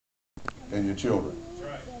and your children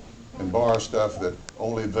and borrow stuff that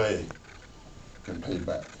only they can pay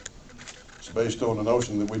back. It's based on the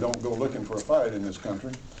notion that we don't go looking for a fight in this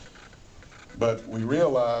country, but we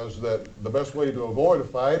realize that the best way to avoid a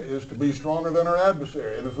fight is to be stronger than our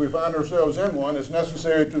adversary. And if we find ourselves in one, it's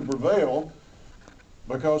necessary to prevail,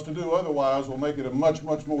 because to do otherwise will make it a much,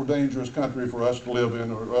 much more dangerous country for us to live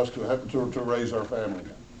in, or us to raise our family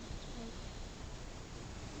in.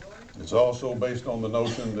 It's also based on the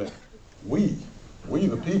notion that we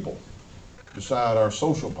the people, decide our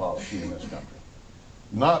social policy in this country,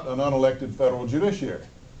 not an unelected federal judiciary.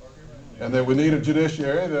 And that we need a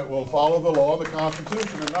judiciary that will follow the law and the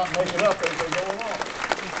Constitution and not make it up as they go along.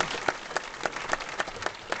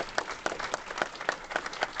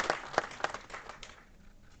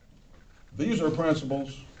 These are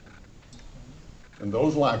principles, and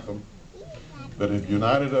those like them, that have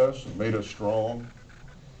united us and made us strong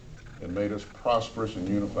and made us prosperous and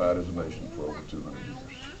unified as a nation for over 200 years.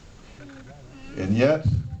 And yet,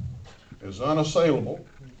 as unassailable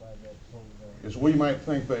as we might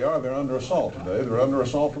think they are, they're under assault today. They're under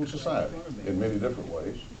assault from society in many different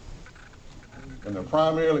ways. And they're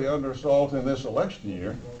primarily under assault in this election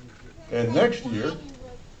year and next year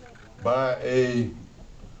by a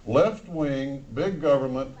left-wing, big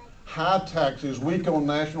government, high taxes, weak on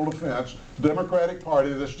national defense, Democratic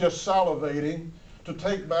Party that's just salivating to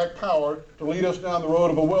take back power, to lead us down the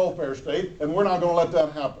road of a welfare state, and we're not going to let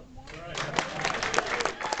that happen.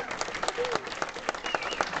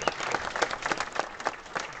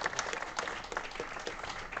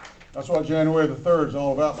 That's what January the 3rd is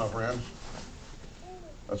all about, my friends.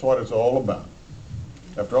 That's what it's all about.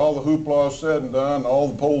 After all the hoopla is said and done, all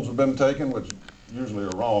the polls have been taken, which usually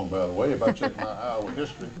are wrong, by the way. If I check my Iowa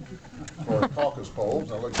history for caucus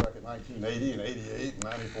polls, I look back at 1980 and 88 and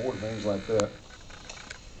 94 and things like that.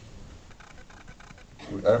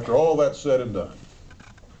 After all that's said and done,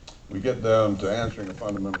 we get down to answering a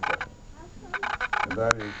fundamental question. And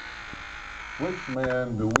that is, which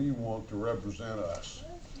man do we want to represent us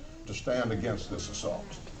to stand against this assault?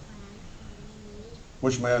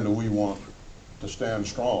 Which man do we want to stand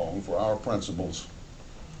strong for our principles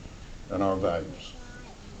and our values?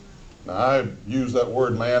 Now, I use that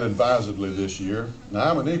word man advisedly this year.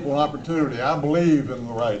 Now, I'm an equal opportunity. I believe in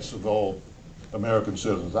the rights of all American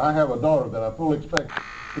citizens. I have a daughter that I fully expect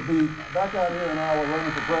to be back out here in Iowa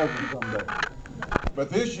running for president someday. But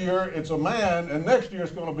this year it's a man, and next year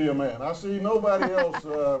it's going to be a man. I see nobody else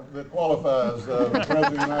that qualifies for president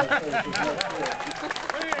of the United States this next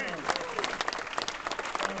year.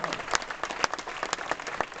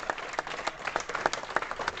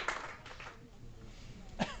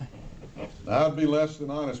 Now, I'd be less than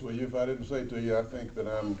honest with you if I didn't say to you, I think that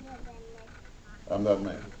I'm that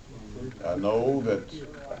man. I know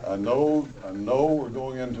we're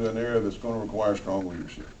going into an era that's going to require strong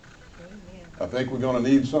leadership. I think we're going to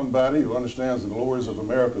need somebody who understands the glories of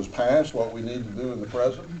America's past, what we need to do in the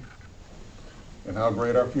present, and how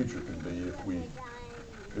great our future can be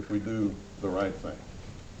if we do the right thing.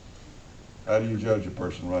 How do you judge a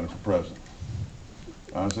person running for president?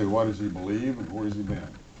 I say, what does he believe and where has he been?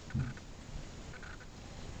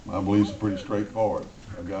 My beliefs are pretty straightforward.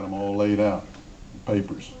 I've got them all laid out in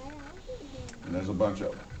papers, and there's a bunch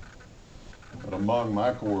of them. But among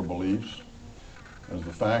my core beliefs is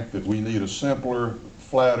the fact that we need a simpler,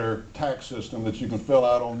 flatter tax system that you can fill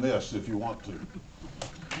out on this if you want to.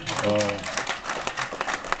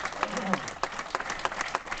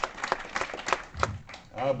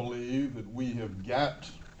 I believe that we have got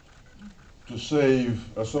to save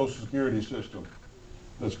a Social Security system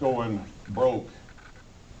that's going broke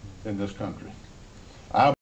in this country.